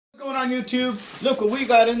on YouTube? Look what we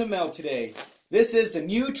got in the mail today. This is the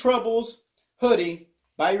New Troubles Hoodie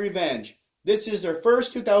by Revenge. This is their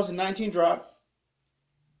first 2019 drop.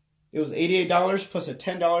 It was $88 plus a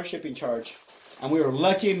 $10 shipping charge. And we were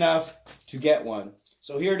lucky enough to get one.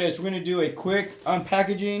 So here it is. We're going to do a quick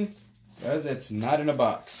unpackaging because it's not in a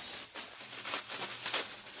box.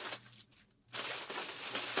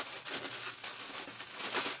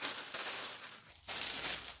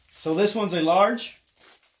 So this one's a large.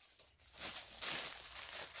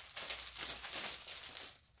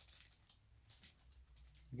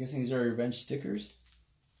 I'm guessing these are Revenge stickers.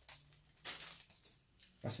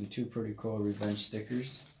 Got some two pretty cool Revenge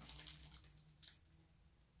stickers.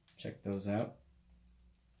 Check those out.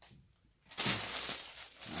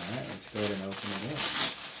 Alright, let's go ahead and open it up.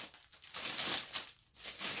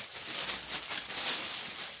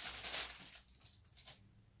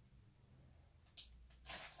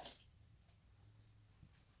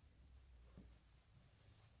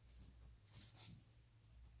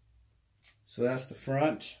 So that's the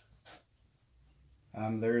front.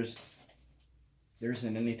 There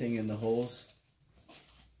isn't anything in the holes.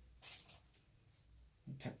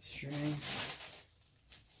 Type of strings.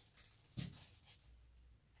 It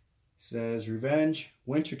says Revenge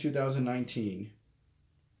Winter 2019.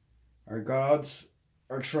 Our gods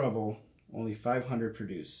are trouble. Only 500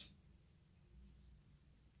 produce.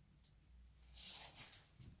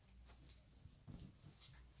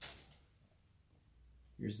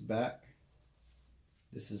 Here's the back.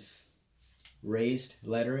 This is raised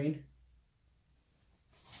lettering.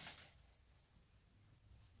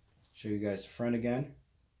 Show you guys the front again.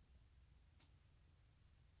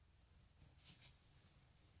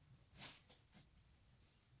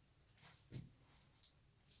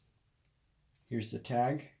 Here's the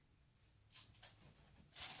tag.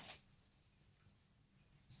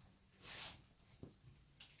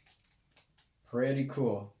 Pretty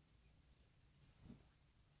cool.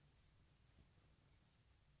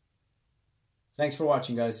 Thanks for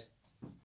watching, guys.